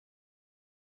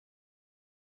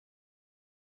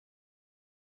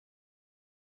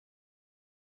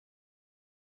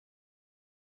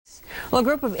Well, a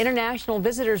group of international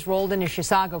visitors rolled into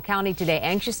Chisago County today,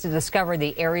 anxious to discover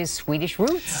the area's Swedish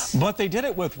roots. But they did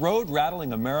it with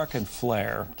road-rattling American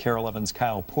flair. Kare 11's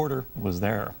Kyle Porter was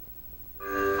there.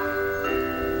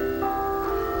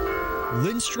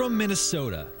 Lindstrom,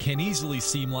 Minnesota can easily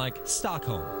seem like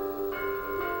Stockholm.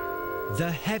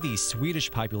 The heavy Swedish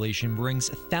population brings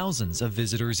thousands of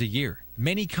visitors a year.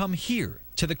 Many come here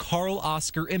to the Carl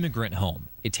Oskar immigrant home.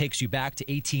 It takes you back to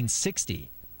 1860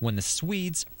 when the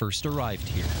Swedes first arrived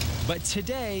here. But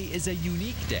today is a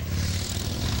unique day.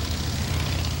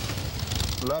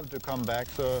 Love to come back,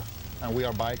 and we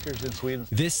are bikers in Sweden.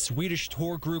 This Swedish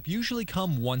tour group usually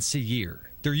come once a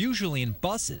year. They're usually in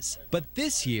buses, but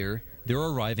this year they're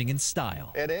arriving in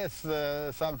style. It is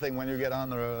something when you get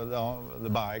on the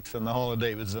bikes and the Harley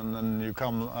Davidson and you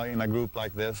come in a group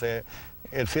like this, it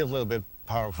feels a little bit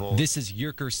powerful. This is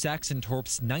Yerker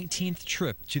Saxentorp's 19th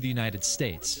trip to the United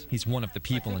States. He's one of the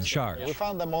people in charge. We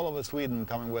found them all over Sweden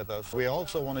coming with us. We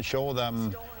also want to show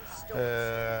them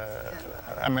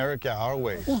America our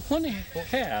way.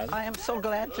 I am so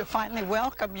glad to finally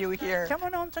welcome you here.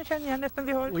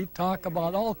 We talk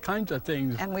about all kinds of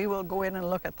things. And we will go in and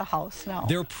look at the house now.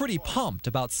 They're pretty pumped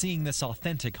about seeing this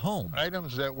authentic home.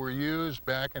 Items that were used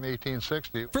back in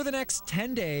 1860. For the next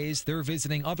 10 days, they're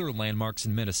visiting other landmarks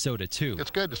in Minnesota, too.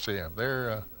 It's good to see them.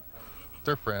 They're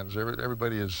friends.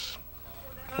 Everybody is,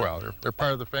 well, they're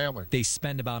part of the family. They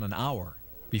spend about an hour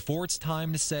before it's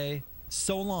time to say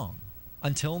so long.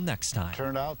 Until next time.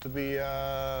 Turned out to be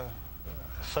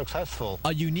successful.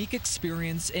 A unique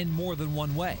experience in more than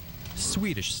one way.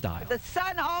 Swedish style. The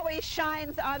sun always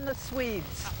shines on the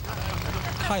Swedes.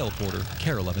 Kyle Porter,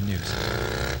 Kare 11 News.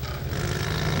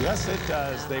 Yes, it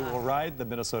does. They will ride the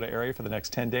Minnesota area for the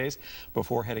next 10 days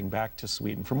before heading back to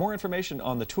Sweden. For more information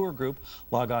on the tour group,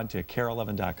 log on to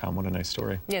Kare11.com. What a nice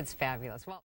story. It's fabulous.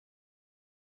 Well.